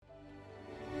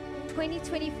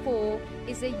2024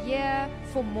 is a year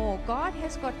for more. God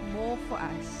has got more for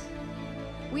us.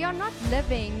 We are not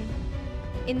living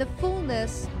in the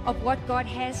fullness of what God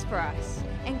has for us.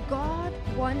 And God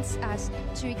wants us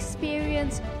to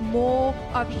experience more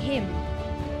of Him.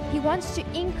 He wants to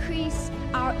increase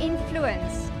our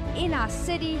influence in our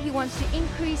city. He wants to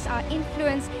increase our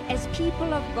influence as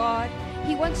people of God.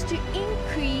 He wants to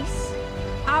increase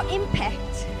our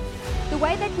impact. The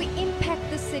way that we impact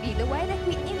the city, the way that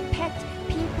we impact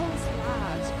people's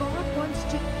lives. God wants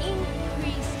to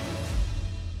increase.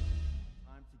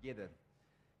 Time together.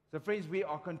 So friends, we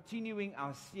are continuing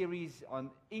our series on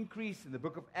increase in the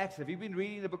book of Acts. Have you been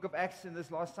reading the book of Acts in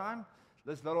this last time?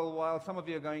 This little while. Some of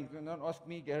you are going, don't ask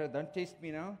me, Gareth, don't test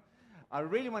me now. I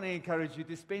really want to encourage you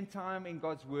to spend time in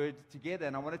God's Word together.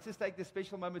 And I want to just take this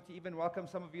special moment to even welcome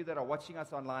some of you that are watching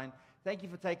us online. Thank you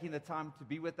for taking the time to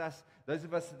be with us. Those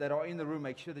of us that are in the room,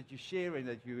 make sure that you share and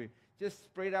that you just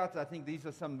spread out. I think these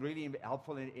are some really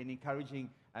helpful and encouraging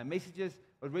messages.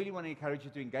 But really want to encourage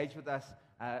you to engage with us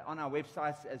on our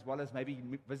websites, as well as maybe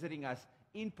visiting us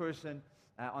in person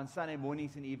on Sunday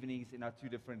mornings and evenings in our two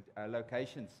different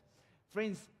locations.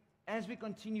 Friends, as we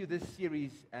continue this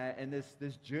series and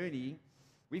this journey,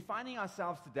 we're finding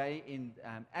ourselves today in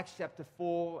Acts chapter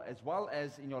 4, as well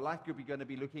as in your life group, we're going to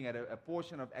be looking at a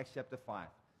portion of Acts chapter 5.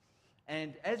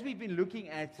 And as we've been looking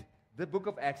at the book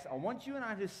of Acts, I want you and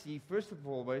I to see, first and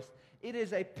foremost, it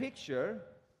is a picture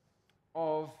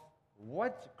of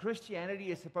what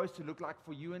Christianity is supposed to look like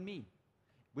for you and me.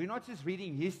 We're not just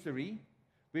reading history.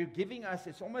 We're giving us,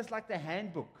 it's almost like the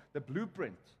handbook, the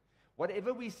blueprint.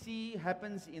 Whatever we see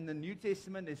happens in the New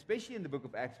Testament, especially in the book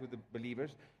of Acts with the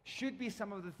believers, should be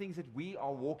some of the things that we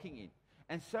are walking in.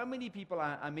 And so many people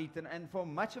I meet, and for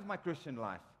much of my Christian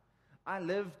life, I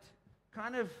lived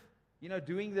kind of,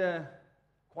 doing the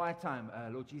quiet time.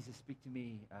 Lord Jesus, speak to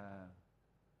me.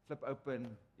 Flip open,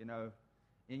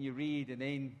 and you read, and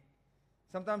then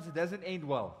sometimes it doesn't end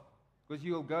well, because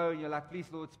you'll go and you're like, please,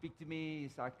 Lord, speak to me.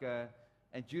 It's like,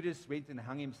 and Judas went and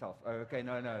hung himself. Oh, okay,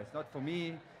 no, it's not for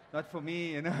me. Not for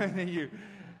me, and then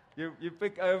you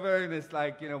pick over, and it's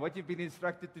like, what you've been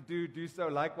instructed to do so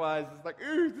likewise. It's like,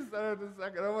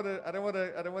 I don't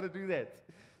want to do that.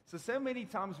 So many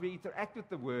times we interact with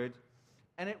the Word,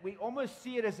 and we almost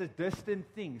see it as a distant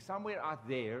thing, somewhere out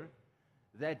there,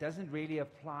 that doesn't really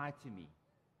apply to me.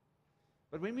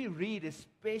 But when we read,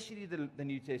 especially the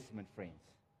New Testament, friends,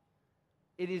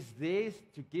 it is there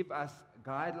to give us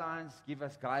guidelines, give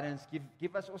us guidance,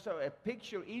 give us also a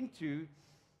picture into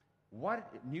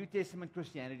what New Testament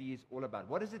Christianity is all about.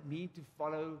 What does it mean to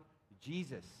follow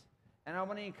Jesus? And I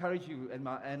want to encourage you and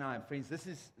I, friends, this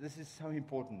is so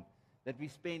important, that we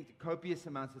spend copious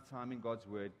amounts of time in God's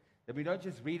Word, that we don't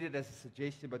just read it as a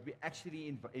suggestion, but we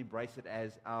actually embrace it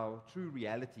as our true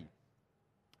reality.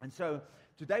 And so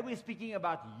today we're speaking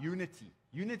about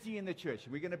unity in the church.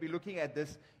 We're going to be looking at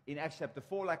this in Acts chapter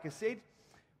 4, like I said.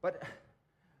 But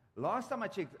last time I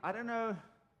checked, I don't know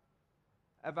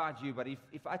about you, but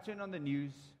if I turn on the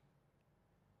news,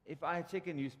 if I check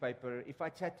a newspaper, if I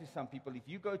chat to some people, if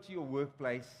you go to your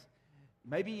workplace,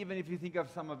 maybe even if you think of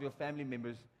some of your family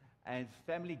members and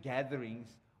family gatherings,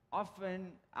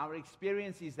 often our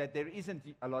experience is that there isn't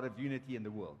a lot of unity in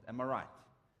the world. Am I right?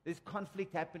 There's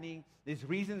conflict happening. There's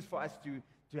reasons for us to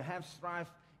have strife.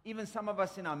 Even some of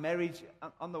us in our marriage,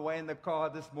 on the way in the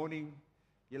car this morning,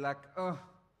 you're like, oh,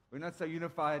 we're not so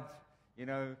unified,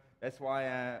 That's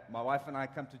why my wife and I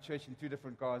come to church in two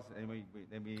different cars, and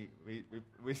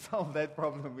we solve that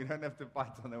problem. We don't have to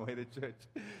fight on the way to church.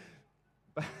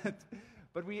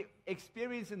 But we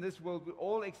experience in this world, we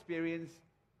all experience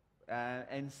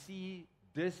and see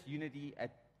disunity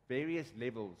at various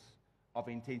levels of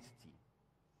intensity.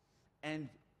 And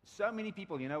so many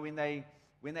people, when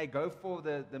they go for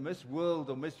the Miss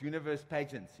World or Miss Universe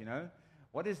pageants,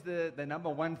 what is the number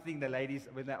one thing the ladies,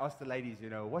 when they ask the ladies,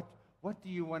 what do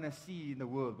you want to see in the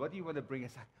world? What do you want to bring?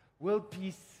 It's like, world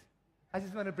peace. I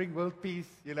just want to bring world peace.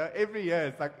 Every year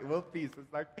it's like world peace.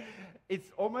 It's like, it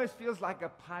almost feels like a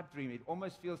pipe dream. It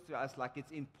almost feels to us like it's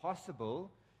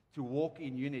impossible to walk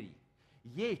in unity.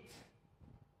 Yet,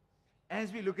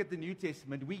 as we look at the New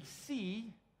Testament, we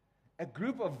see a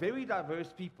group of very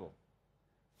diverse people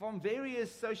from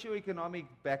various socioeconomic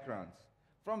backgrounds,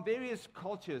 from various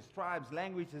cultures, tribes,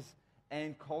 languages,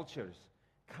 and cultures,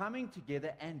 coming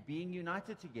together and being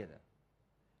united together.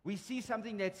 We see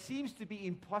something that seems to be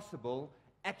impossible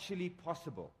actually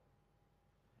possible.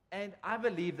 And I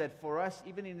believe that for us,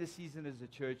 even in this season as a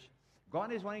church,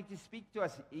 God is wanting to speak to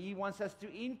us. He wants us to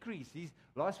increase.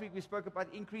 Last week we spoke about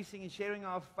increasing and sharing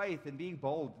our faith and being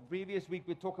bold. The previous week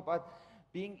we talked about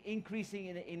increasing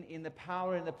in the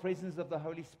power and the presence of the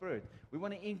Holy Spirit. We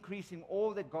want to increase in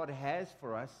all that God has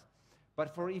for us.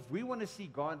 But if we want to see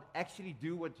God actually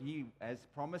do what He has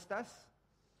promised us.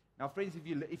 Now, friends,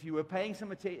 if you were paying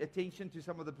some attention to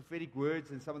some of the prophetic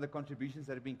words and some of the contributions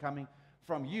that have been coming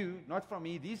from you, not from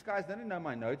me, these guys didn't know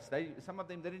my notes. Some of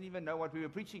them didn't even know what we were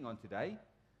preaching on today.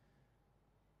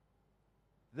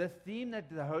 The theme that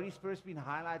the Holy Spirit's been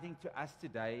highlighting to us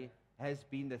today has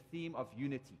been the theme of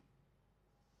unity.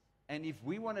 And if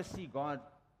we want to see God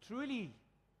truly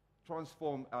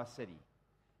transform our city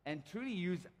and truly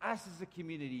use us as a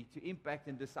community to impact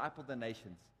and disciple the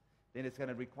nations, then it's going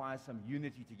to require some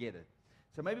unity together.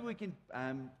 So maybe we can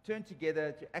turn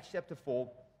together to Acts chapter 4,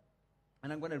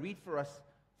 and I'm going to read for us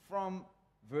from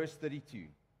verse 32.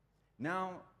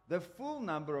 Now, the full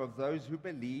number of those who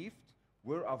believed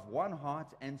were of one heart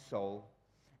and soul,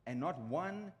 and not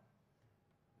one,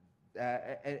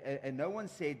 and no one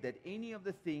said that any of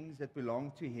the things that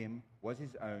belonged to him was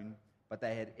his own, but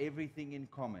they had everything in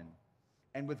common.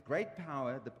 And with great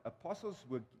power, the apostles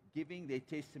were giving their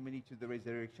testimony to the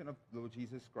resurrection of Lord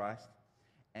Jesus Christ,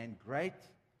 and great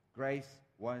grace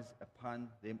was upon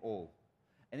them all.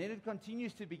 And then it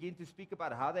continues to begin to speak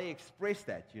about how they expressed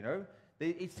that,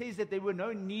 It says that there were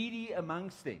no needy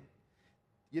amongst them.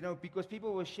 Because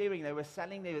people were sharing, they were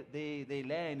selling their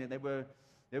land, and they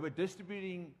were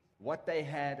distributing what they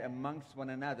had amongst one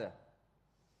another.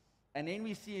 And then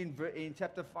we see in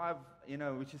chapter 5,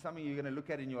 which is something you're going to look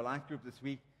at in your life group this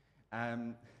week,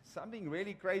 something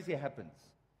really crazy happens.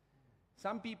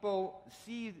 Some people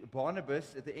see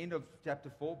Barnabas at the end of chapter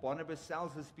 4. Barnabas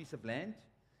sells this piece of land,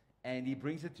 and he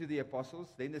brings it to the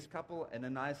apostles. Then this couple,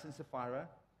 Ananias and Sapphira,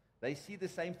 they see the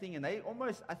same thing, and they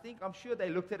almost, I'm sure they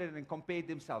looked at it and compared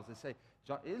themselves. They say,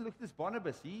 look at this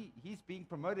Barnabas. He's being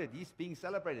promoted. He's being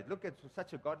celebrated. Look at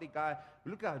such a godly guy.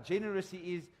 Look how generous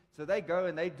he is. So they go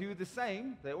and they do the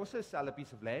same. They also sell a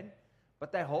piece of land,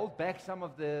 but they hold back some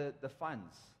of the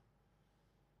funds.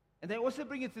 And they also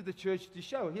bring it to the church to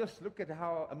show, yes, look at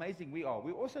how amazing we are.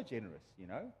 We're also generous,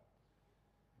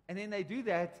 And then they do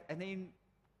that, and then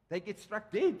they get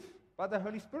struck dead by the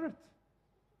Holy Spirit.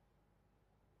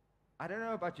 I don't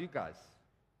know about you guys,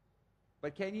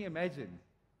 but can you imagine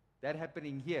that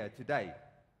happening here today?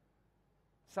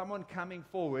 Someone coming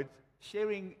forward,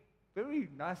 sharing very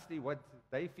nicely what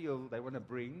they feel they want to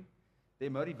bring.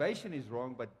 Their motivation is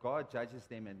wrong, but God judges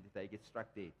them and they get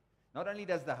struck dead. Not only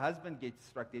does the husband get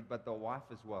struck dead, but the wife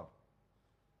as well.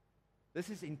 This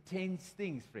is intense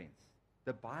things, friends.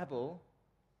 The Bible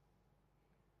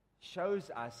shows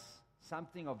us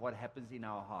something of what happens in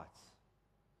our hearts.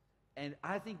 And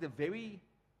I think the very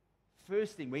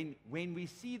first thing, when we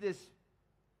see this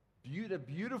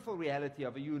beautiful reality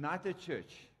of a united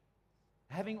church,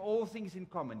 having all things in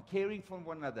common, caring for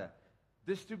one another,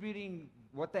 distributing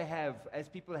what they have as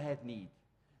people have need,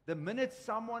 the minute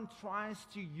someone tries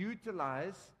to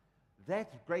utilize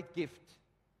that great gift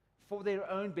for their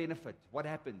own benefit, what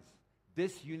happens?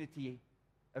 Disunity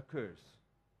occurs.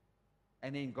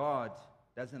 And then God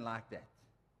doesn't like that.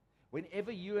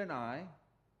 Whenever you and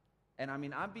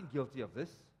I've been guilty of this,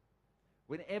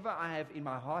 whenever I have in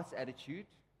my heart's attitude,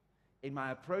 in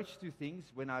my approach to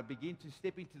things, when I begin to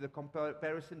step into the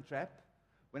comparison trap,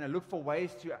 when I look for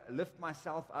ways to lift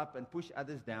myself up and push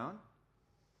others down,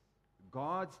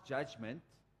 God's judgment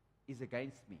is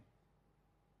against me.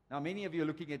 Now, many of you are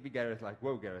looking at me, Gareth, like,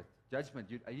 whoa, Gareth, judgment.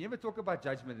 You never talk about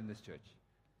judgment in this church.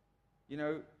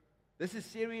 This is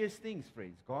serious things,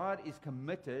 friends. God is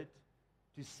committed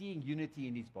to seeing unity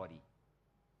in His body.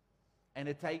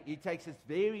 And He takes it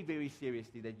very, very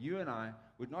seriously that you and I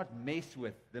would not mess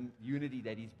with the unity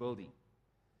that He's building.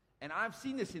 And I've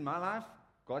seen this in my life.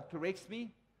 God corrects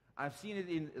me. I've seen it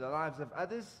in the lives of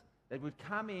others that would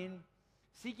come in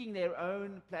seeking their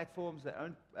own platforms, their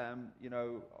own,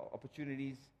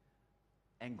 opportunities,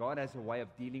 and God has a way of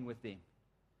dealing with them.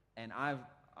 And I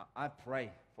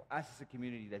pray for us as a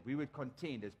community that we would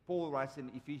contend, as Paul writes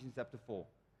in Ephesians chapter 4.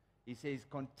 He says,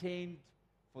 contend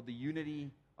for the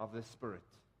unity of the Spirit.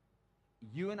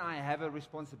 You and I have a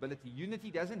responsibility.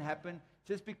 Unity doesn't happen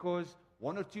just because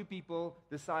one or two people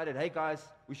decided, hey guys,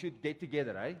 we should get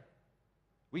together, eh?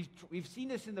 We've seen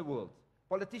this in the world.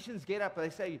 Politicians get up and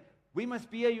they say, we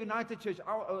must be a united church,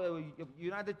 our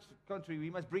united country. We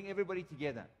must bring everybody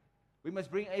together. We must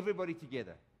bring everybody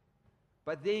together.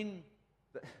 But then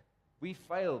we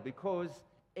fail because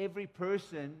every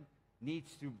person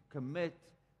needs to commit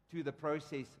to the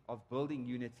process of building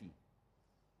unity.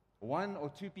 One or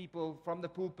two people from the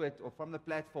pulpit or from the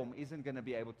platform isn't going to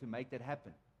be able to make that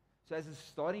happen. So as a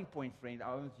starting point, friend,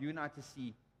 I want you and I to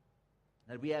see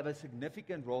that we have a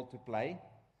significant role to play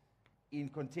in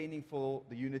contending for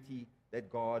the unity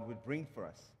that God would bring for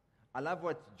us. I love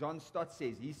what John Stott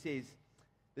says. He says,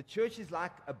 the church is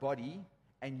like a body,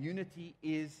 and unity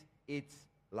is its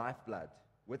lifeblood.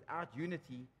 Without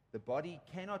unity, the body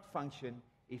cannot function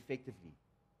effectively.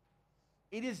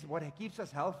 It is what keeps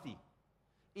us healthy.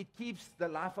 It keeps the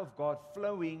life of God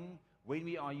flowing when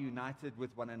we are united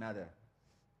with one another.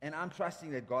 And I'm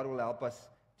trusting that God will help us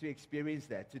to experience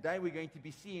that. Today we're going to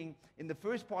be seeing, in the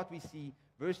first part we see,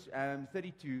 verse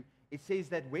 32, it says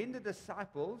that when the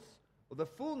disciples, or the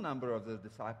full number of the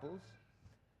disciples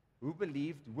who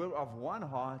believed, were of one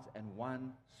heart and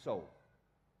one soul.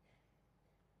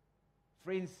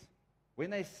 Friends, when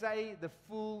they say the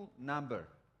full number,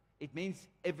 it means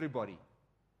everybody.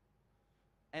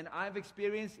 And I've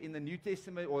experienced in the New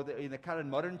Testament or in the current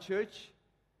modern church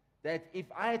that if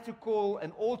I had to call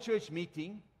an all-church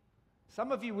meeting,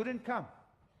 some of you wouldn't come.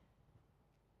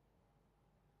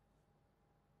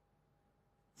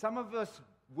 Some of us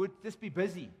would just be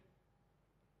busy.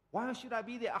 Why should I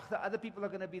be there? The other people are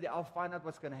going to be there. I'll find out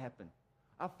what's going to happen.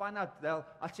 I'll find out.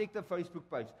 I'll check the Facebook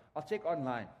page. I'll check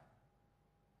online.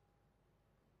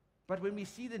 But when we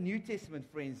see the New Testament,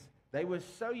 friends, they were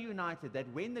so united that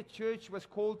when the church was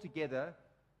called together,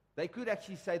 they could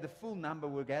actually say the full number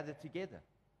were gathered together.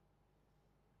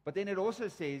 But then it also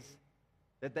says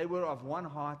that they were of one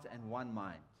heart and one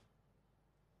mind.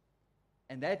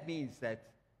 And that means that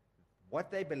what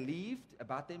they believed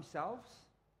about themselves,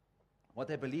 what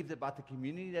they believed about the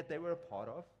community that they were a part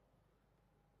of,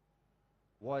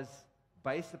 was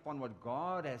based upon what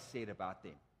God has said about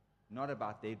them, not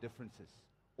about their differences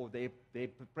or their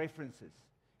preferences.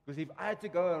 Because if I had to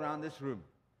go around this room,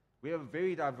 we have a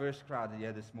very diverse crowd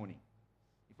here this morning.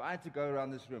 If I had to go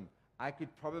around this room, I could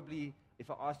probably, if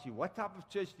I asked you, what type of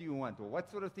church do you want? Or what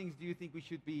sort of things do you think we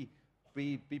should be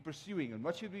pursuing? And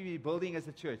what should we be building as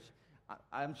a church?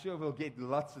 I'm sure we'll get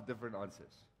lots of different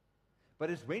answers. But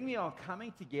it's when we are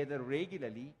coming together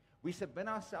regularly, we submit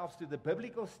ourselves to the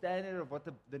biblical standard of what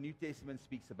the New Testament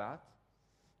speaks about.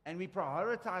 And we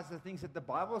prioritize the things that the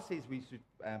Bible says we should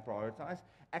prioritize.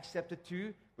 Acts chapter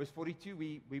 2, verse 42,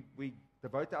 we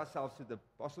devote ourselves to the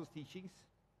apostles' teachings,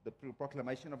 the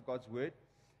proclamation of God's word,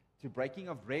 to breaking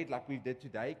of bread like we did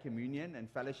today, communion and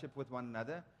fellowship with one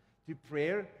another, to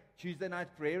prayer, Tuesday night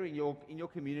prayer in your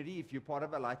community. If you're part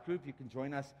of a light group, you can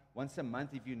join us once a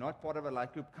month. If you're not part of a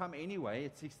light group, come anyway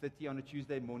at 6:30 on a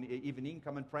Tuesday evening.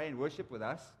 Come and pray and worship with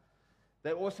us.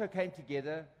 They also came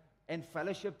together and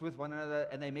fellowshiped with one another,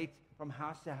 and they met from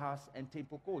house to house and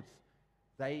temple courts.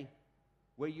 They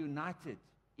were united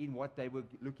in what they were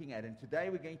looking at. And today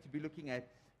we're going to be looking at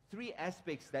three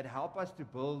aspects that help us to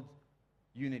build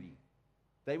unity.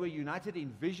 They were united in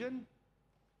vision,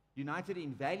 united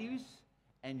in values,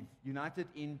 and united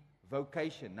in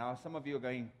vocation. Now, some of you are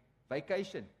going,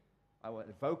 vacation?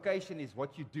 Vocation is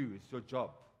what you do. It's your job,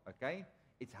 okay?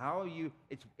 It's how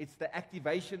it's the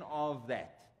activation of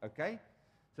that, okay?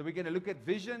 So we're going to look at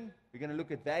vision, we're going to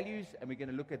look at values, and we're going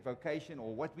to look at vocation,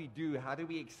 or what we do, how do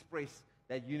we express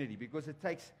that unity, because it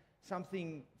takes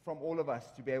something from all of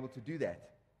us to be able to do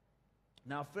that.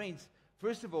 Now, friends,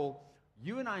 first of all,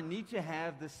 you and I need to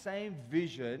have the same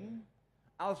vision,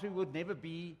 else we would never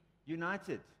be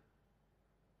united.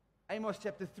 Amos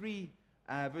chapter 3,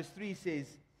 verse 3 says,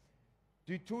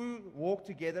 do two walk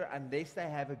together unless they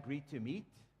have agreed to meet?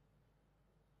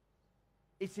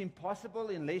 It's impossible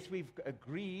unless we've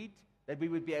agreed that we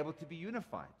would be able to be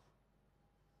unified.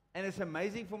 And it's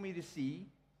amazing for me to see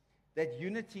that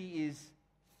unity is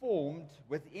formed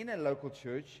within a local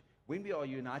church when we are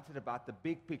united about the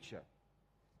big picture.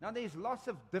 Now, there's lots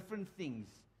of different things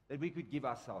that we could give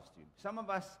ourselves to. Some of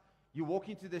us, you walk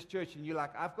into this church and you're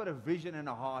like, I've got a vision and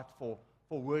a heart for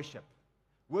worship.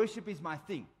 Worship is my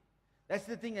thing. That's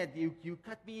the thing that you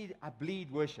cut me, I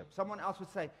bleed worship. Someone else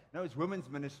would say, no, it's women's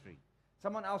ministry.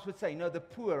 Someone else would say, no, the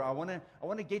poor. I want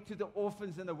to get to the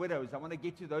orphans and the widows. I want to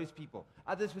get to those people.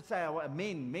 Others would say, I want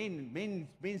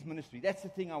men's ministry. That's the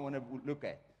thing I want to look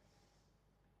at.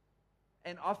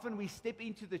 And often we step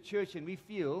into the church and we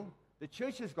feel the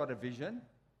church has got a vision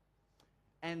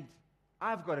and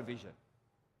I've got a vision.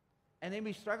 And then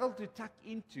we struggle to tuck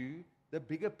into the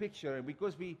bigger picture, and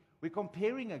because we're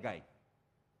comparing again.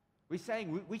 We're saying,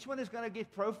 which one is going to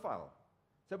get profile?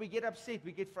 So we get upset,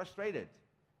 we get frustrated.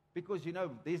 Because,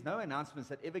 there's no announcements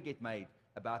that ever get made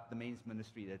about the men's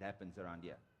ministry that happens around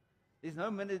here. There's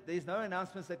no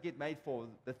announcements that get made for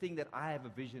the thing that I have a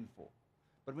vision for.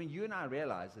 But when you and I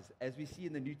realize, as we see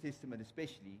in the New Testament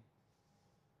especially,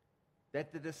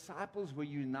 that the disciples were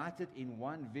united in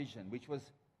one vision, which was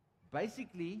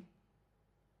basically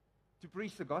to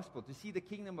preach the gospel, to see the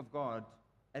kingdom of God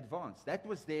advance. That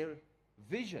was their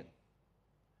vision.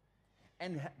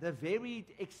 And the varied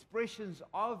expressions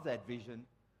of that vision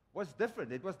was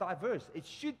different. It was diverse. It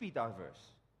should be diverse.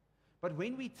 But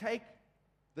when we take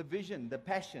the vision, the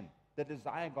passion, the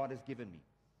desire God has given me,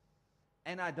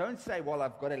 and I don't say, well,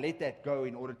 I've got to let that go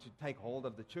in order to take hold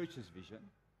of the church's vision.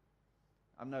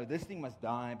 No, this thing must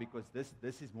die because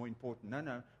this is more important.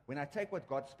 No. When I take what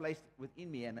God's placed within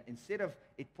me, and instead of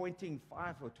it pointing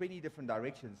 5 or 20 different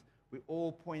directions, we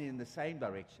all point in the same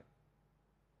direction.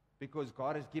 Because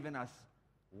God has given us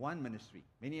one ministry.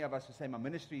 Many of us will say, my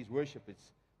ministry is worship.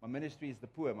 My ministry is the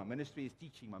poor. My ministry is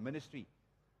teaching. My ministry.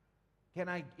 Can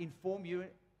I inform you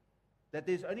that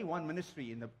there's only one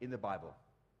ministry in the Bible?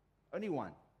 Only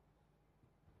one.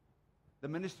 The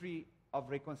ministry of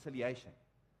reconciliation.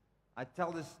 I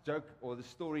tell this joke or the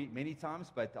story many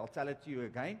times, but I'll tell it to you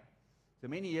again. So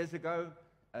many years ago,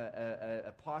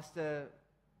 a pastor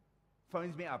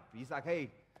phones me up. He's like, hey,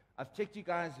 I've checked you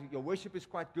guys. Your worship is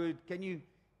quite good. Can you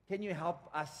help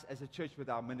us as a church with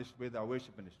our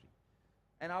worship ministry?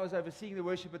 And I was overseeing the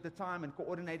worship at the time and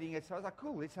coordinating it. So I was like,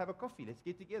 cool, let's have a coffee. Let's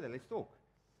get together. Let's talk.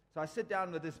 So I sit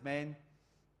down with this man.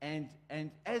 And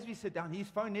as we sit down, his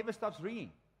phone never stops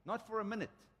ringing. Not for a minute.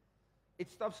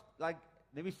 It stops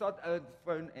then we start the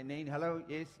phone and then, hello,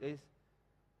 yes.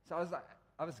 So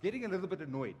I was getting a little bit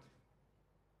annoyed.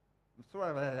 I'm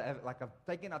sorry, I've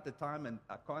taken out the time and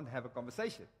I can't have a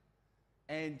conversation.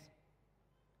 And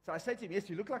so I said to him, yes,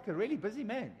 you look like a really busy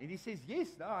man. And he says, yes,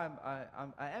 no, I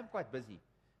am quite busy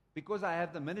because I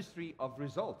have the ministry of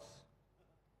results.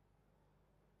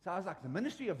 So I was like, the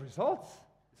ministry of results?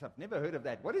 So I've never heard of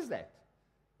that. What is that?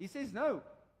 He says, no.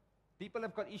 People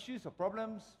have got issues or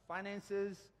problems,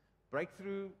 finances,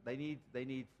 breakthrough. They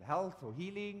need health or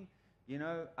healing.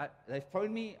 They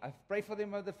phone me. I pray for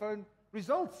them over the phone.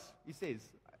 Results, he says.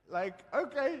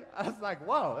 Okay. I was like,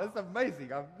 wow, that's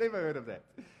amazing. I've never heard of that.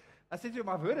 I said to him,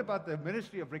 I've heard about the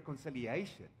ministry of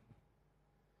reconciliation,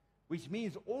 which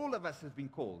means all of us have been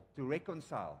called to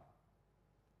reconcile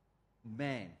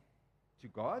man to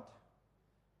God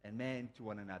and man to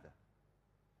one another.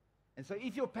 And so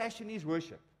if your passion is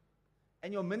worship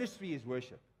and your ministry is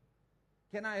worship,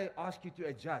 can I ask you to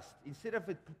adjust? Instead of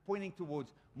it pointing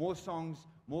towards more songs,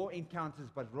 more encounters,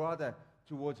 but rather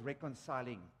towards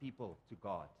reconciling people to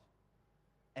God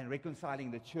and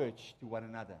reconciling the church to one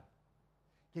another.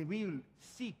 Can we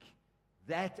seek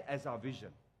that as our vision,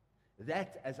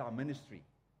 that as our ministry,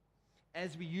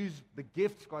 as we use the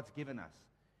gifts God's given us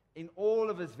in all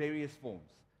of its various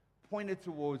forms, pointed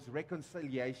towards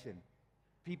reconciliation,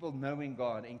 people knowing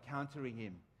God, encountering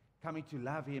Him, coming to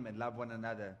love Him and love one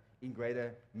another in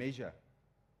greater measure.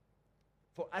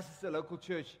 For us as a local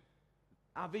church,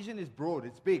 our vision is broad,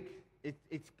 it's big,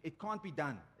 it can't be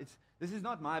done. This is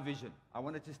not my vision, I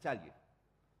want to just tell you.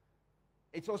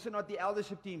 It's also not the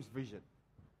eldership team's vision.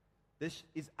 This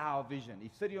is our vision.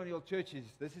 If City on Hill Church is,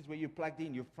 this is where you're plugged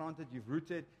in, you've planted, you've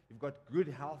rooted, you've got good,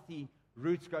 healthy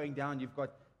roots going down, you've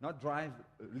got not dry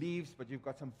leaves, but you've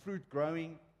got some fruit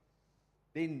growing,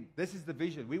 then this is the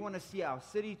vision. We want to see our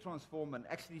city transform and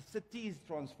actually cities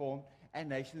transform and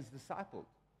nations discipled.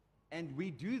 And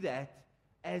we do that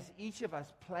as each of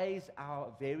us plays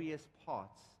our various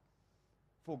parts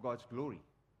for God's glory.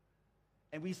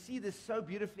 And we see this so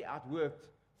beautifully outworked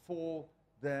for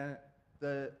the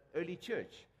early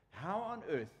church. How on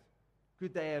earth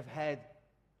could they have had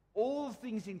all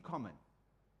things in common?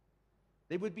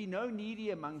 There would be no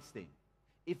needy amongst them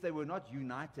if they were not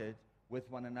united with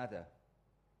one another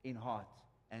in heart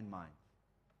and mind.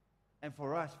 And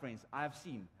for us, friends, I've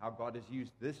seen how God has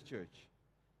used this church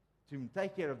to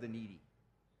take care of the needy,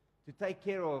 to take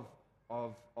care of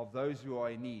those who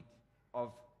are in need,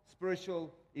 of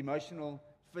spiritual, emotional,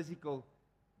 physical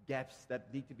gaps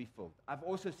that need to be filled. I've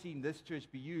also seen this church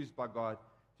be used by God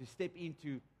to step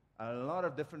into a lot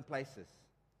of different places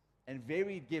and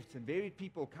varied gifts and varied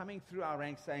people coming through our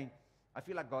ranks saying, I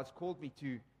feel like God's called me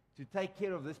to take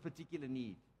care of this particular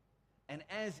need. And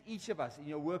as each of us in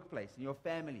your workplace, in your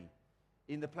family,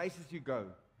 in the places you go,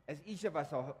 as each of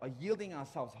us are yielding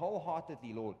ourselves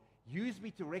wholeheartedly, Lord, use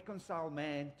me to reconcile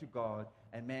man to God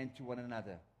and man to one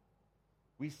another.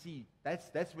 We see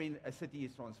that's when a city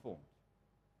is transformed.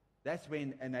 That's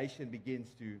when a nation begins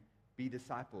to be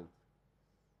discipled.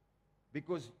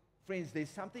 Because, friends, there's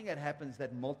something that happens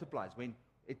that multiplies. When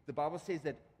the Bible says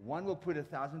that one will put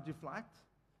 1,000 to flight,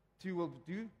 two will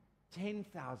do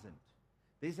 10,000.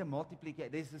 There's a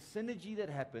multiplication. There's a synergy that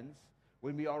happens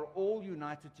when we are all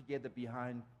united together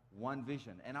behind one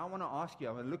vision. And I want to ask you,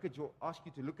 ask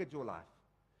you to look at your life.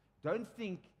 Don't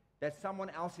think that someone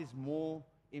else is more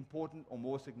important or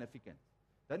more significant.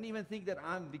 Don't even think that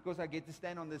because I get to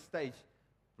stand on this stage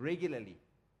regularly.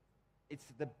 It's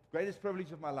the greatest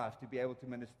privilege of my life to be able to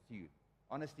minister to you.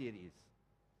 Honestly, it is.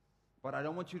 But I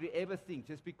don't want you to ever think,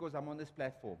 just because I'm on this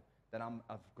platform, that I'm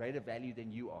of greater value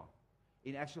than you are.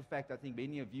 In actual fact, I think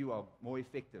many of you are more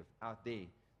effective out there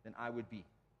than I would be.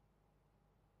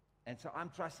 And so I'm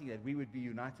trusting that we would be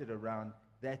united around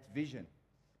that vision.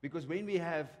 Because when we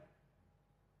have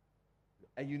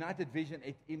a united vision,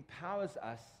 it empowers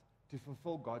us to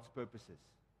fulfill God's purposes.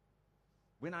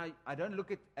 When I don't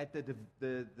look at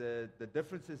the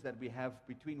differences that we have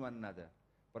between one another,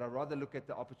 but I rather look at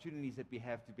the opportunities that we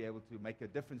have to be able to make a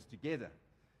difference together,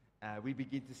 we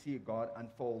begin to see God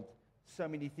unfold so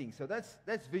many things. So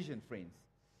that's vision, friends.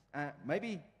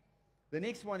 Maybe the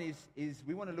next one is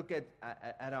we want to look at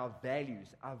our values.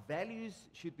 Our values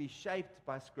should be shaped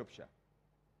by Scripture.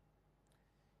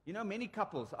 You know, many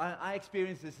couples, I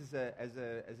experienced this as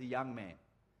a young man.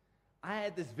 I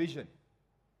had this vision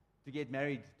to get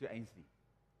married to Ainsley.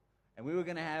 And we were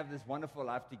going to have this wonderful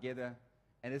life together,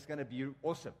 and it's going to be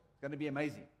awesome. It's going to be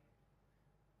amazing.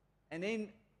 And then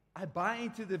I buy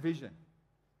into the vision,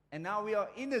 and now we are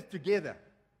in this together.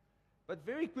 But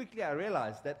very quickly I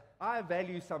realized that I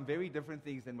value some very different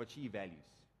things than what she values.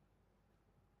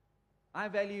 I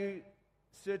value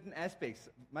certain aspects.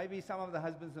 Maybe some of the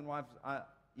husbands and wives, I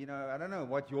don't know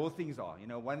what your things are. You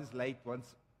know, one's late,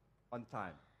 one's on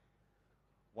time.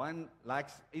 One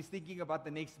is thinking about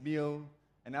the next meal.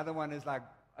 Another one is like,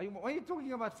 why are you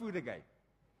talking about food again?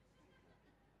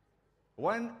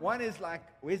 One is like,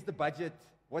 where's the budget?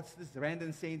 What's this rand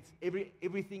and cents?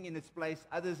 Everything in its place.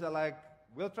 Others are like,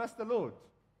 we'll trust the Lord.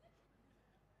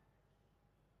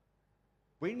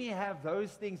 When we have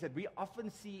those things that we often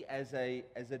see as a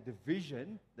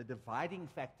division, the dividing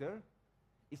factor,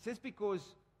 it's just because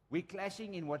we're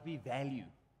clashing in what we value.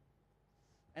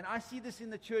 And I see this in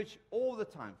the church all the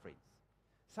time, friends.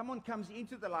 Someone comes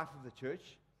into the life of the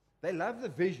church, they love the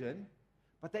vision,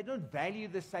 but they don't value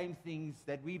the same things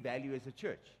that we value as a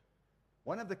church.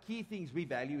 One of the key things we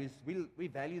value is we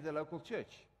value the local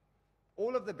church.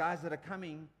 All of the guys that are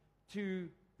coming to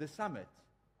the summit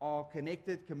are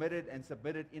connected, committed, and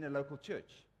submitted in a local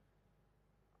church.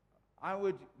 I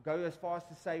would go as far as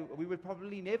to say we would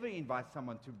probably never invite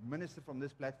someone to minister from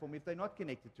this platform if they're not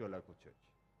connected to a local church.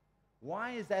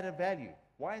 Why is that a value?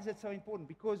 Why is that so important?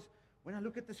 Because when I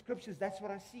look at the scriptures, that's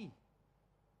what I see.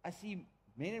 I see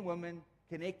men and women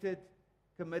connected,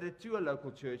 committed to a local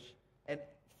church, and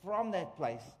from that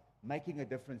place, making a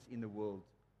difference in the world.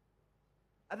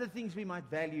 Other things we might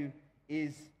value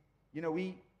is,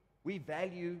 we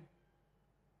value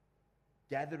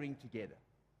gathering together.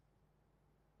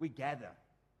 We gather.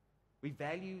 We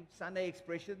value Sunday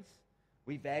expressions.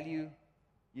 We value,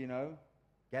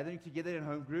 gathering together in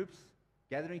home groups,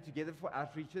 gathering together for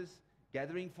outreaches,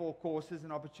 gathering for courses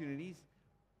and opportunities.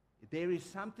 There is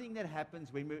something that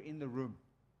happens when we're in the room.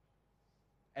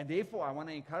 And therefore, I want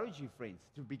to encourage you, friends,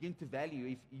 to begin to value.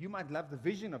 If you might love the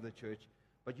vision of the church,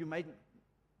 but you might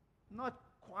not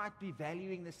quite be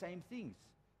valuing the same things.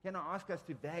 Can I ask us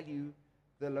to value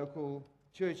the local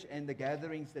church and the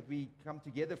gatherings that we come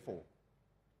together for?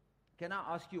 Can I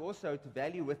ask you also to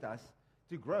value with us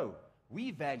to grow?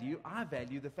 I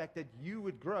value the fact that you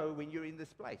would grow when you're in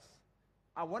this place.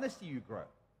 I want to see you grow.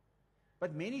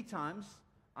 But many times,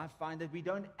 I find that we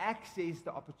don't access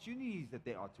the opportunities that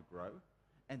there are to grow,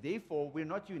 and therefore, we're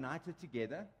not united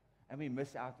together, and we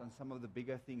miss out on some of the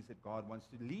bigger things that God wants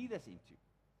to lead us into.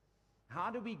 How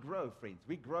do we grow, friends?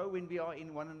 We grow when we are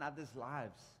in one another's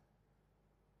lives.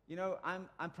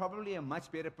 I'm probably a much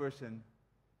better person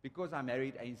because I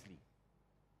married Ainsley.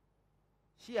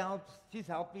 She's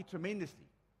helped me tremendously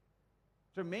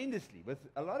with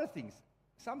a lot of things.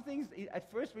 Some things,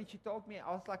 at first when she told me,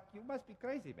 I was like, you must be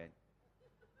crazy, man.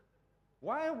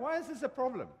 Why is this a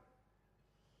problem?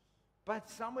 But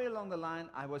somewhere along the line,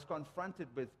 I was confronted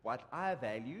with what I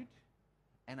valued,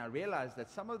 and I realized that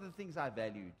some of the things I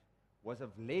valued was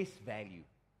of less value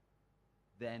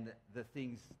than the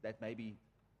things that maybe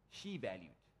she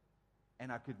valued.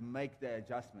 And I could make the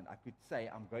adjustment. I could say,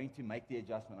 I'm going to make the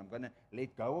adjustment. I'm going to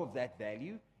let go of that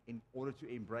value in order to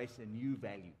embrace a new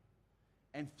value.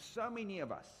 And so many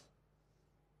of us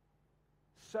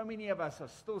are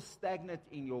still stagnant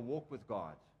in your walk with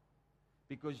God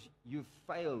because you've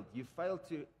failed. You failed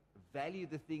to value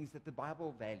the things that the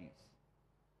Bible values.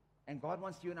 And God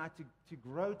wants you and I to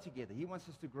grow together. He wants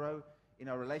us to grow in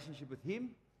our relationship with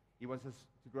Him. He wants us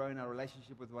to grow in our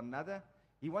relationship with one another.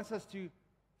 He wants us to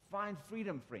find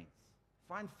freedom, friends.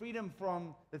 Find freedom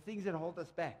from the things that hold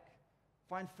us back.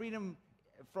 Find freedom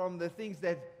from the things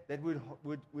that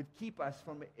would keep us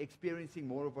from experiencing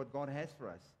more of what God has for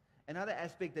us. Another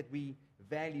aspect that we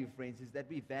value, friends, is that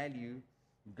we value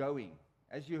going.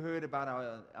 As you heard about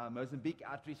our Mozambique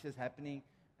outreaches happening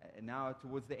now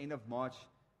towards the end of March,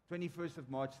 21st of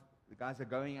March, the guys are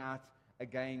going out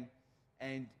again.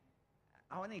 And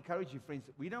I want to encourage you, friends,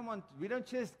 we don't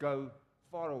just go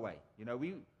far away. You know,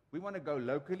 we want to go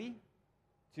locally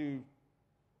to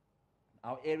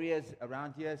our areas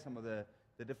around here, some of the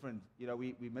different, you know,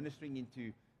 we're ministering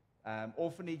into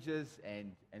orphanages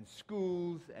and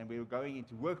schools, and we're going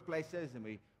into workplaces,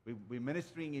 and we're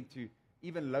ministering into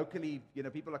even locally, you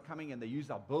know, people are coming and they use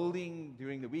our building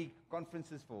during the week,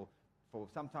 conferences for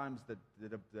sometimes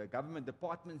the government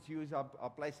departments use our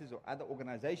places or other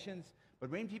organizations. But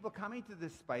when people come into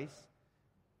this space,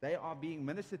 they are being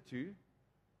ministered to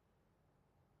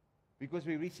because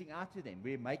we're reaching out to them.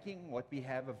 We're making what we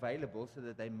have available so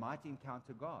that they might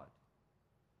encounter God.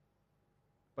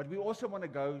 But we also want to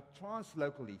go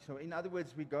trans-locally. So in other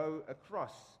words, we go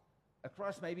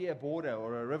across maybe a border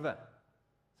or a river.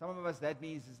 Some of us, that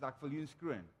means it's like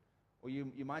Viljoenskroon. Or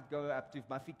you might go up to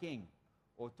Mafikeng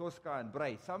or Tosca and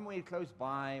Bray, somewhere close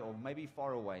by or maybe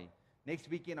far away. Next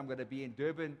weekend, I'm going to be in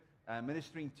Durban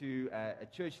ministering to a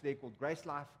church there called Grace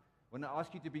Life. I want to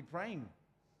ask you to be praying.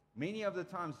 Many of the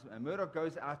times, Murdoch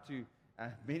goes out to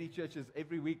many churches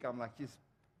every week. I'm like, just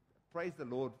praise the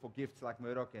Lord for gifts like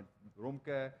Murdoch and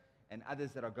Romke and others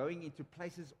that are going into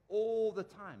places all the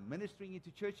time, ministering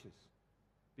into churches.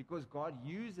 Because God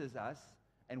uses us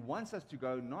and wants us to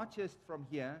go not just from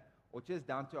here or just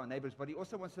down to our neighbors, but He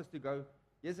also wants us to go.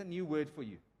 Here's a new word for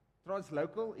you.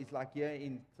 Translocal is like here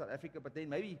in South Africa, but then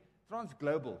maybe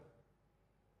transglobal.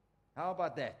 How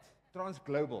about that?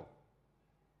 Transglobal.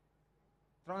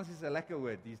 Trans is a lekker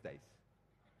word these days.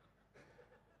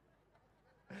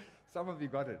 Some of you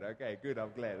got it. Okay, good.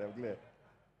 I'm glad.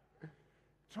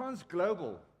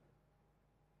 Transglobal.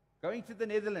 Going to the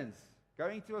Netherlands,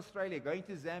 going to Australia, going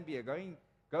to Zambia,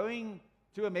 going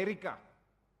to America.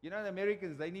 You know, the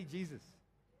Americans, they need Jesus.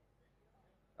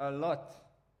 A lot.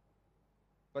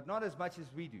 But not as much as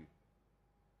we do.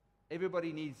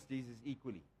 Everybody needs Jesus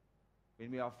equally.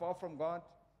 When we are far from God,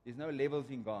 there's no levels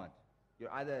in God.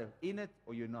 You're either in it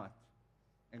or you're not.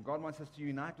 And God wants us to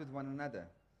unite with one another.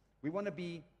 We want to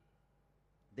be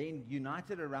then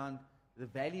united around the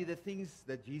things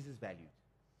that Jesus valued.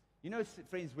 You know,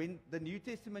 friends, when the New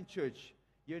Testament church,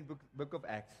 here in book of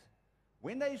Acts,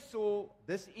 when they saw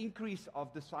this increase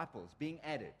of disciples being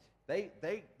added, they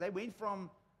went from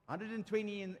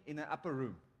 120 in an upper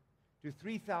room to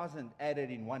 3,000 added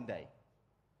in one day.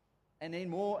 And then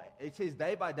more, it says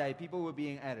day by day, people were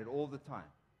being added all the time.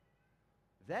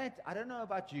 That, I don't know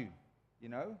about you, you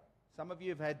know, some of you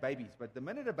have had babies, but the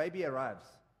minute a baby arrives,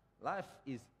 life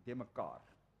is demakar.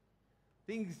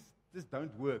 Things just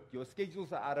don't work. Your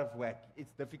schedules are out of whack.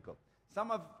 It's difficult.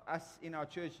 Some of us in our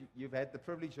church, you've had the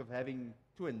privilege of having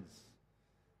twins.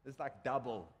 It's like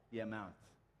double the amount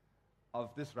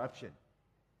of disruption.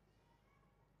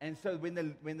 And so when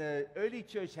the early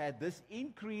church had this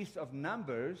increase of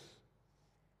numbers,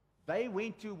 they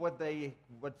went to what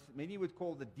many would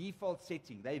call the default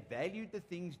setting. They valued the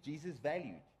things Jesus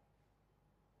valued.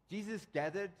 Jesus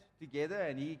gathered together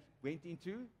and He went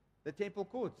into the temple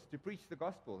courts to preach the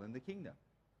gospel and the kingdom.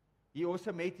 He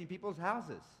also met in people's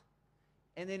houses.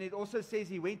 And then it also says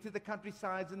He went to the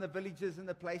countrysides and the villages and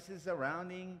the places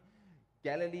surrounding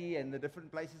Galilee and the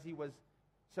different places He was.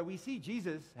 So we see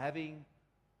Jesus having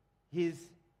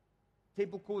His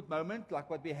temple court moment, like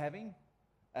what we're having,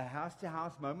 a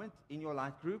house-to-house moment in your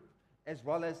light group, as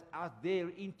well as out there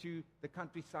into the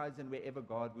countrysides and wherever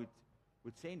God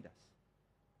would send us.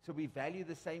 So we value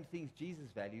the same things Jesus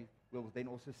valued. We'll then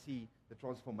also see the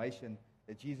transformation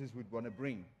that Jesus would want to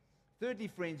bring. Thirdly,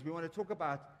 friends, we want to talk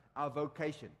about our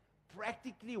vocation.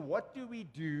 Practically, what do we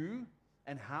do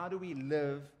and how do we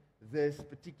live this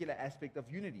particular aspect of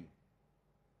unity?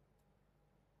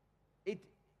 It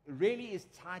really is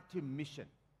tied to mission.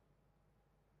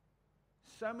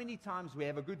 So many times we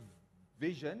have a good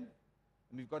vision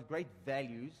and we've got great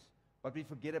values, but we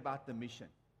forget about the mission.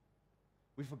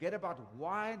 We forget about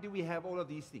why do we have all of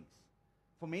these things.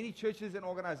 For many churches and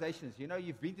organizations, you know,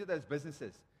 you've been to those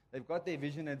businesses. They've got their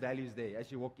vision and values there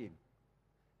as you walk in.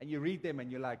 And you read them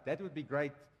and you're like, that would be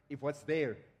great if what's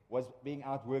there was being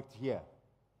outworked here.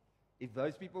 If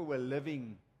those people were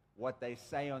living what they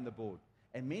say on the board.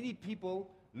 And many people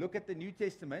look at the New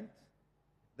Testament,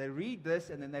 they read this,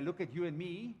 and then they look at you and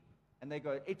me, and they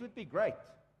go, it would be great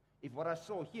if what I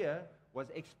saw here was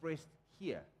expressed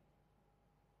here.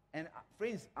 And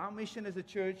friends, our mission as a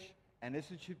church, and this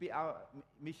should be our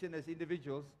mission as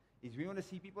individuals, is we want to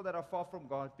see people that are far from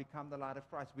God become the light of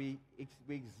Christ. We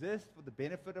exist for the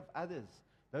benefit of others,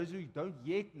 those who don't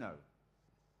yet know.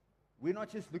 We're not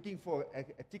just looking for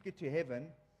a ticket to heaven,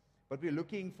 but we're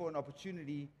looking for an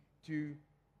opportunity to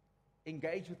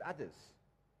engage with others.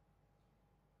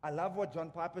 I love what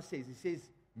John Piper says. He says,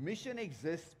 mission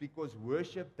exists because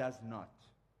worship does not.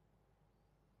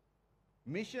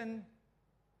 Mission,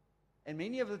 and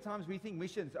many of the times we think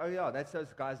missions, oh yeah, that's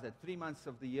those guys that 3 months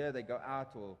of the year they go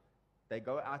out, or they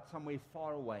go out somewhere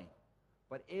far away.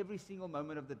 But every single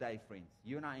moment of the day, friends,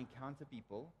 you and I encounter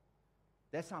people.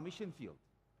 That's our mission field.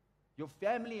 Your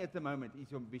family at the moment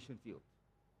is your mission field.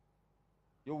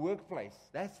 Your workplace,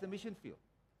 that's the mission field.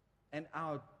 And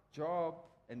our job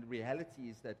and reality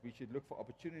is that we should look for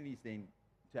opportunities then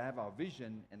to have our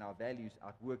vision and our values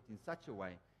outworked in such a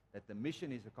way that the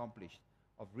mission is accomplished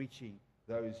of reaching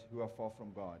those who are far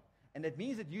from God. And that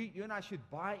means that you and I should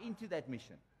buy into that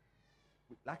mission.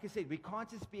 Like I said, we can't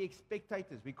just be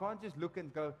spectators. We can't just look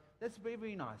and go, that's very,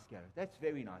 very nice, Gareth. That's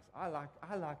very nice. I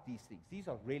like these things. These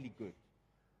are really good.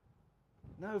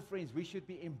 No, friends, we should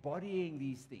be embodying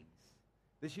these things.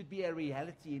 This should be a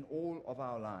reality in all of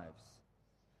our lives.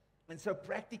 And so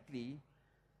practically,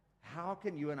 how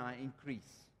can you and I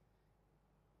increase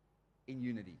in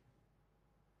unity?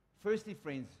 Firstly,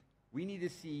 friends, we need to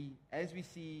see, as we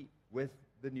see with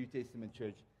the New Testament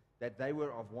church, that they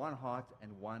were of one heart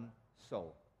and one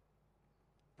soul.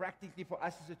 Practically for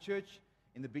us as a church,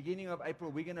 in the beginning of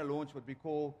April, we're going to launch what we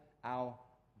call our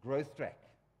growth track,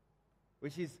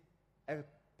 which is a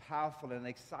powerful and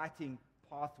exciting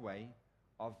pathway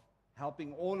of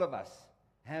helping all of us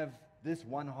have this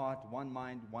one heart, one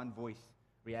mind, one voice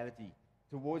reality.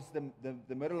 Towards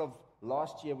the middle of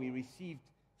last year, we received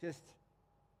just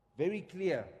very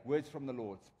clear words from the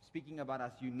Lord, speaking about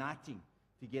us uniting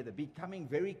together, becoming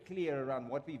very clear around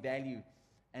what we value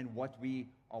and what we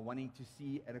are wanting to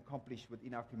see and accomplish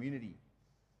within our community.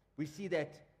 We see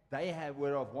that they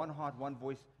were of one heart, one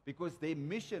voice, because their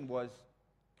mission was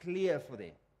clear for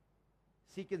them.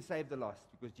 Seek and save the lost,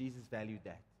 because Jesus valued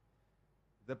that.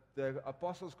 The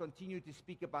apostles continued to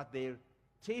speak about their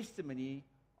testimony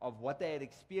of what they had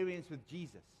experienced with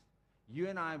Jesus. You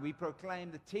and I, we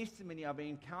proclaim the testimony of our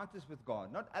encounters with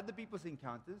God, not other people's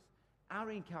encounters, our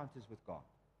encounters with God,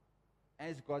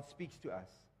 as God speaks to us.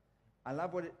 I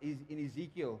love what it is in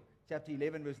Ezekiel chapter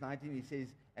 11, verse 19. He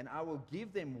says, and I will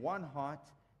give them one heart,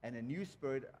 and a new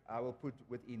spirit I will put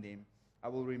within them. I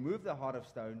will remove the heart of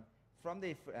stone from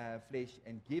their flesh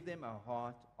and give them a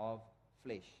heart of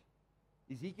flesh.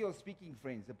 Ezekiel is speaking,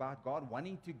 friends, about God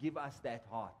wanting to give us that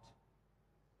heart.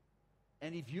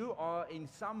 And if you are in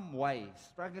some way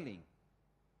struggling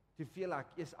to feel like,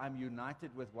 yes, I'm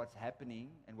united with what's happening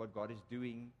and what God is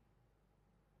doing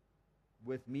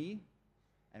with me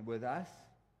and with us,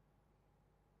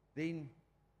 then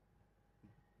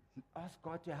ask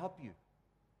God to help you.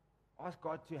 Ask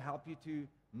God to help you to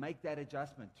make that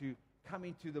adjustment, to come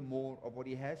into the more of what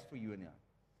He has for you and I.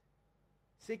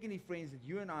 Secondly, friends, that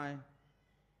you and I,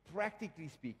 practically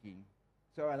speaking,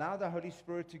 so allow the Holy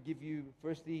Spirit to give you,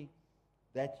 firstly,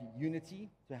 that unity,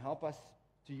 to help us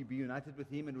to be united with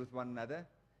Him and with one another.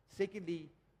 Secondly,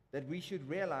 that we should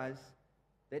realize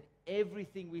that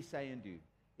everything we say and do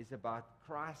is about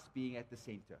Christ being at the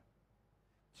center.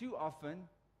 Too often,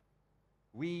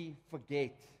 we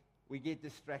forget, we get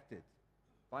distracted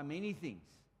by many things,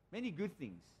 many good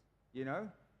things, you know.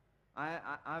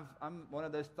 I'm one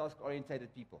of those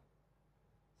task-orientated people.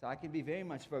 So I can be very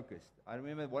much focused. I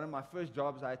remember one of my first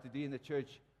jobs I had to do in the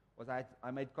church was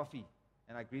I made coffee,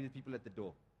 and I greeted people at the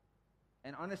door.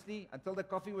 And honestly, until the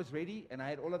coffee was ready and I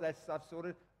had all of that stuff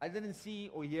sorted, I didn't see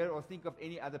or hear or think of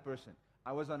any other person.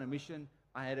 I was on a mission.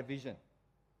 I had a vision.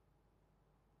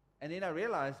 And then I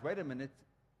realized, wait a minute,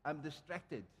 I'm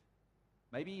distracted.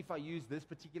 Maybe if I use this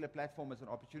particular platform as an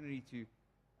opportunity to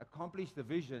accomplish the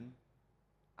vision,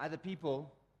 other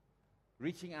people,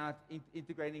 reaching out,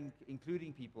 integrating,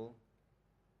 including people,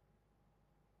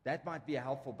 that might be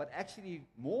helpful. But actually,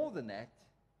 more than that,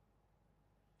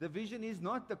 the vision is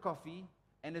not the coffee,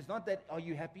 and it's not that, are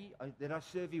you happy? Did I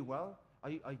serve you well?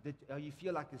 Are you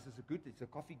feel like this is is the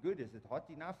coffee good? Is it hot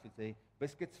enough? Is there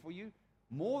biscuits for you?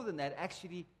 More than that,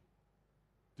 actually,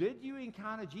 did you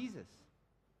encounter Jesus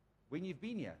when you've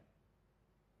been here?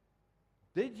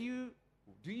 Do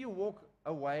you walk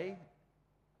away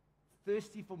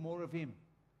thirsty for more of Him?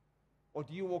 Or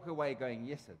do you walk away going,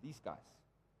 yes, sir, these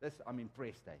guys, I'm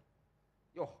impressed, eh?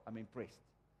 Yo, I'm impressed.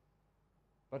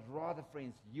 But rather,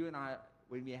 friends, you and I,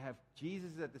 when we have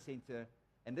Jesus at the center,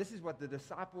 and this is what the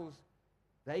disciples,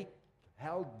 they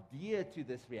held dear to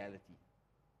this reality.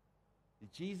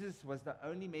 That Jesus was the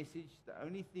only message, the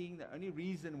only thing, the only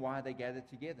reason why they gathered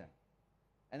together.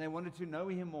 And they wanted to know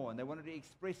Him more, and they wanted to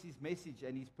express His message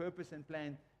and His purpose and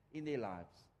plan in their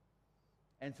lives.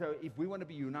 And so if we want to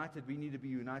be united, we need to be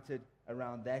united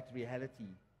around that reality,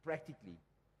 practically.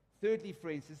 Thirdly,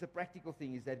 friends, this is a practical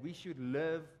thing, is that we should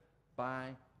live by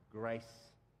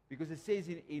grace. Because it says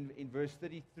in verse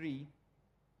 33,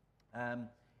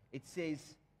 it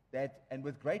says that, and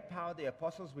with great power the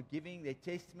apostles were giving their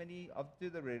testimony up to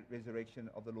the resurrection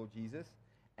of the Lord Jesus,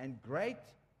 and great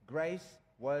grace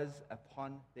was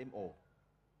upon them all.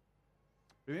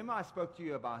 Remember I spoke to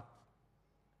you about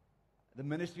the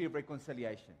ministry of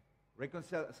reconciliation,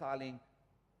 reconciling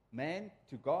man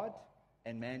to God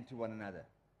and man to one another.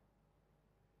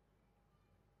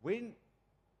 When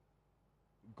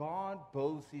God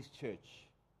builds his church,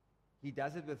 he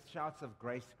does it with shouts of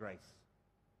grace, grace.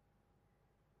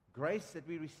 Grace that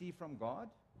we receive from God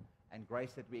and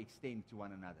grace that we extend to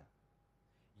one another.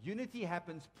 Unity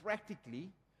happens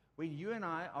practically when you and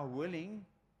I are willing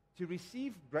to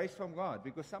receive grace from God.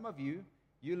 Because some of you,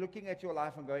 you're looking at your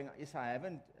life and going, yes, I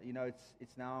haven't.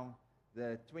 It's now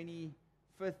the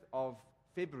 25th of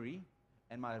February,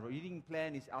 and my reading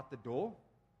plan is out the door.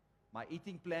 My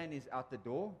eating plan is out the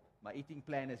door. My eating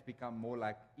plan has become more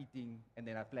like eating, and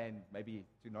then I plan maybe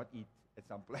to not eat at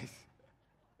some place.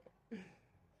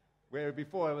 Where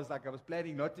before I was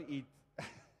planning not to eat.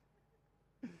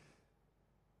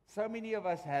 So many of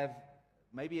us have,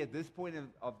 maybe at this point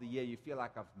of the year, you feel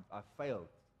like I've failed.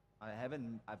 I've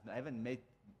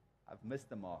missed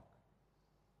the mark.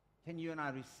 Can you and I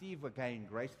receive again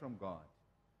grace from God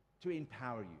to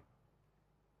empower you?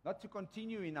 Not to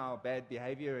continue in our bad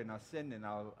behavior and our sin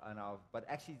but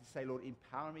actually to say, Lord,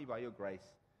 empower me by your grace,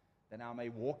 that I may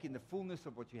walk in the fullness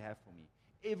of what you have for me.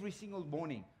 Every single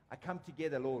morning, I come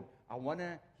together, Lord, I want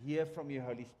to hear from you,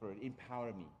 Holy Spirit. Empower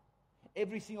me.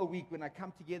 Every single week when I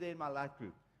come together in my life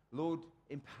group, Lord,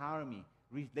 empower me.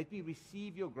 Let me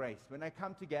receive your grace. When I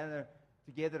come together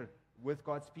with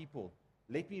God's people,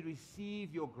 let me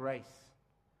receive your grace.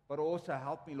 But also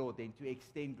help me, Lord, then to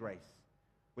extend grace.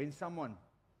 When someone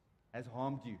has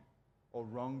harmed you or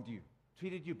wronged you,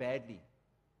 treated you badly,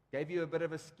 gave you a bit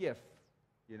of a skiff,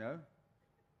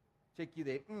 check you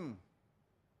there,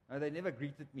 No, they never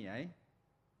greeted me, eh?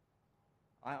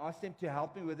 I asked them to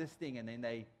help me with this thing, and then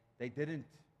they didn't.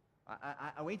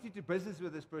 I went into business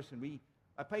with this person.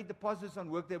 I paid deposits on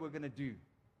work they were going to do,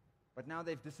 but now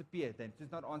they've disappeared. They're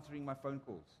just not answering my phone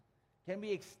calls. Can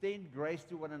we extend grace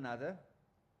to one another,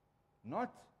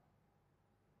 not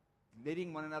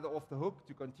letting one another off the hook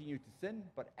to continue to sin,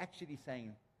 but actually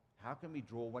saying, how can we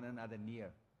draw one another near?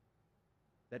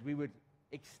 That we would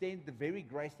extend the very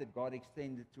grace that God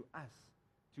extended to us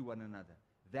to one another.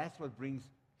 That's what brings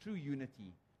true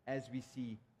unity, as we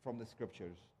see from the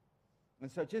scriptures.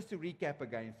 And so just to recap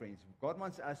again, friends, God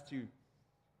wants us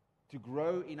to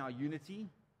grow in our unity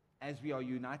as we are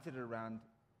united around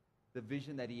the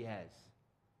vision that he has.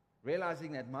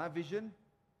 Realizing that my vision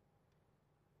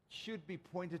should be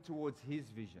pointed towards his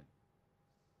vision.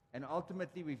 And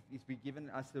ultimately, he's been given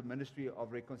us the ministry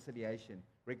of reconciliation,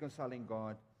 reconciling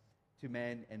God to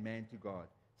man and man to God.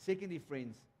 Secondly,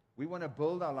 friends, we want to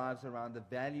build our lives around the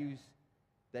values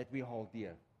that we hold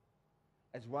dear,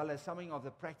 as well as something of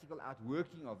the practical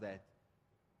outworking of that,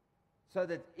 so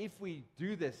that if we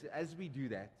do this, as we do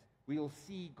that, we will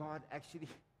see God actually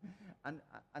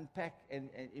unpack and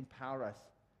empower us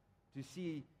to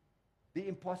see the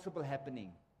impossible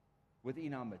happening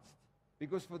within our midst.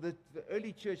 Because for the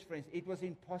early church, friends, it was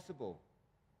impossible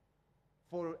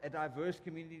for a diverse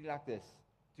community like this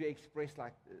to express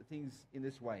things in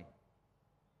this way.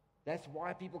 That's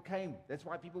why people came. That's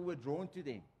why people were drawn to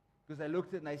them. Because they looked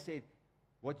at it and they said,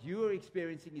 what you are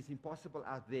experiencing is impossible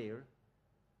out there.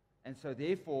 And so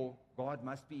therefore, God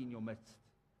must be in your midst.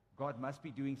 God must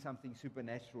be doing something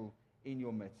supernatural in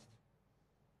your midst.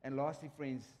 And lastly,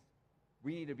 friends,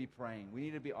 we need to be praying. We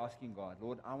need to be asking God,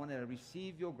 Lord, I want to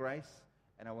receive your grace,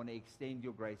 and I want to extend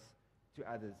your grace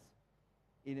to others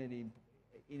in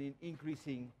an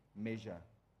increasing measure.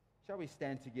 Shall we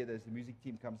stand together as the music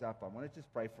team comes up? I want to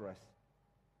just pray for us.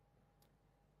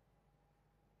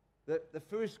 The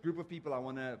first group of people I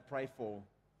want to pray for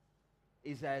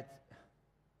is that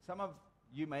some of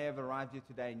you may have arrived here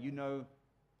today, and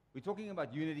we're talking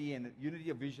about unity and unity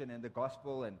of vision and the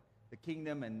gospel and the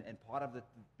kingdom and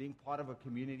being part of a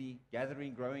community,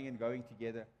 gathering, growing, and going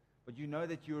together. But you know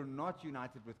that you're not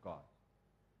united with God.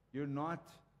 You're not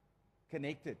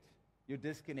connected. You're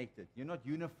disconnected. You're not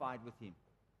unified with him.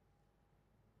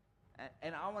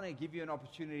 And I want to give you an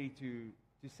opportunity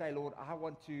to say, Lord, I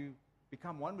want to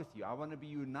become one with you. I want to be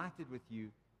united with you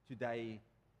today,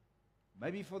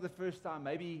 maybe for the first time,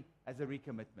 maybe as a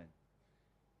recommitment.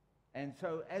 And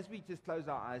so as we just close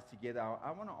our eyes together,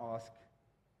 I want to ask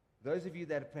those of you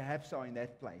that perhaps are in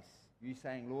that place, You're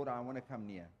saying, Lord, I want to come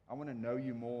near. I want to know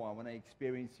you more. I want to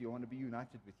experience you. I want to be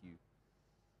united with you.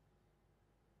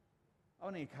 I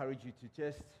want to encourage you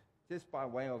to just by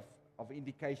way of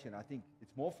indication, I think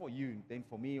it's more for you than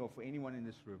for me or for anyone in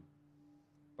this room.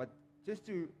 But just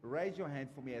to raise your hand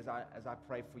for me as I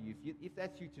pray for you. If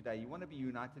that's you today, you want to be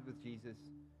united with Jesus,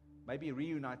 maybe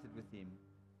reunited with him,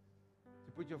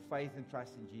 to put your faith and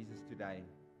trust in Jesus today.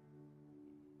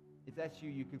 If that's you,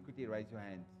 you can quickly raise your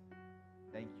hand.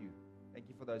 Thank you. Thank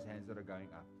you for those hands that are going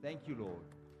up. Thank you, Lord.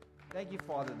 Thank you,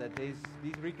 Father, that there's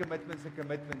these recommitments and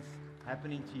commitments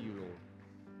happening to you, Lord.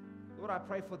 Lord, I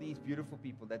pray for these beautiful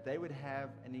people, that they would have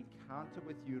an encounter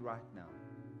with you right now.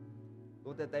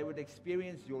 Lord, that they would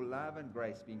experience your love and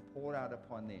grace being poured out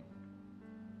upon them.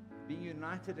 Being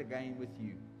united again with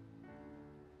you.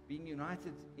 Being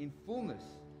united in fullness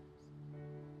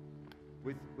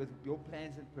with your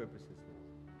plans and purposes,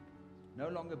 Lord.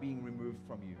 No longer being removed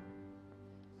from you.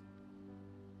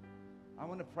 I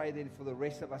want to pray then for the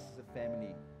rest of us as a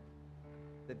family,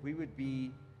 that we would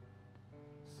be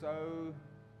so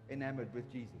enamored with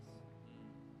Jesus,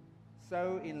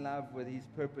 so in love with his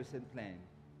purpose and plan,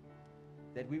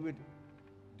 that we would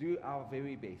do our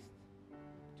very best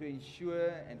to ensure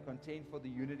and contend for the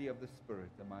unity of the Spirit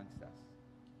amongst us.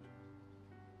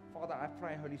 Father, I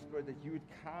pray, Holy Spirit, that you would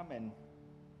come and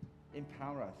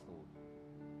empower us, Lord.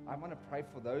 I want to pray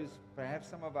for those, perhaps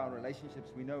some of our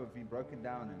relationships we know have been broken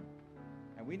down,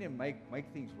 and we need to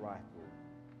make things right,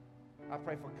 Lord. I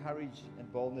pray for courage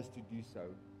and boldness to do so.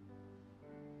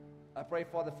 I pray,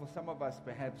 Father, for some of us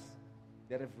perhaps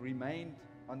that have remained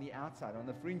on the outside, on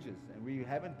the fringes, and we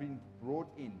haven't been brought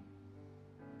in,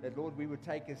 that, Lord, we would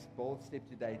take a bold step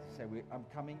today to say, I'm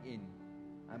coming in.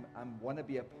 I want to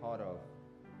be a part of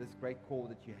this great call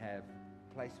that you have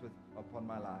placed upon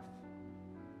my life.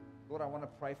 Lord, I want to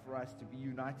pray for us to be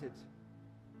united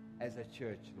as a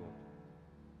church, Lord,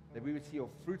 that we would see your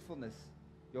fruitfulness,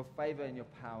 your favor and your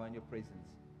power and your presence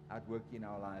outwork in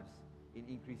our lives in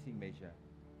increasing measure.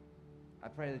 I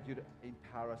pray that you'd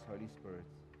empower us, Holy Spirit.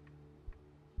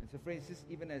 And so, friends, just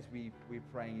even as we're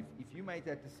praying, if you made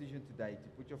that decision today to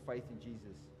put your faith in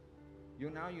Jesus,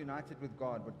 you're now united with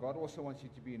God, but God also wants you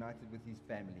to be united with his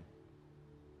family.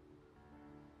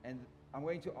 And I'm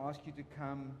going to ask you to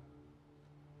come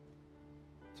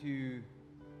to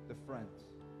the front,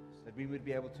 so that we would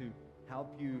be able to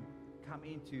help you come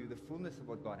into the fullness of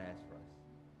what God has for us.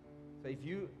 So if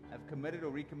you have committed or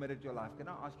recommitted your life, can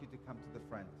I ask you to come to the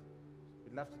front?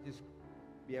 We'd love to just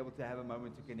be able to have a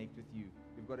moment to connect with you.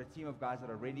 We've got a team of guys that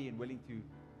are ready and willing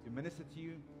to minister to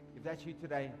you. If that's you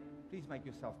today, please make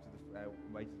yourself to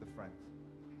the way to the front.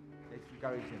 Let's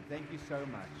encourage him. Thank you so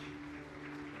much.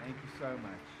 Thank you so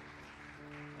much.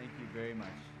 Thank you very much.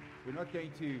 We're not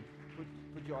going to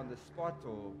put you on the spot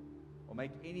or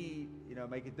make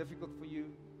make it difficult for you.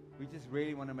 We just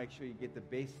really want to make sure you get the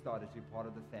best start as you're part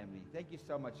of the family. Thank you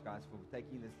so much, guys, for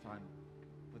taking this time,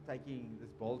 for taking this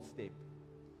bold step.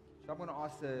 So I'm going to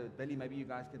ask Billy, maybe you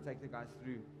guys can take the guys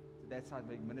through to that side,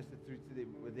 maybe minister through to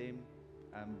them with them.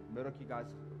 Murdoch, you guys,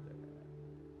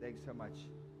 thanks so much.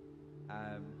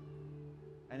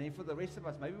 And then for the rest of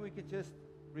us, maybe we could just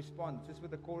respond, just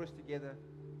with the chorus together,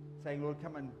 saying, Lord,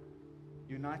 come and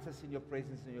unite us in your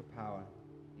presence and your power.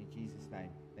 In Jesus' name.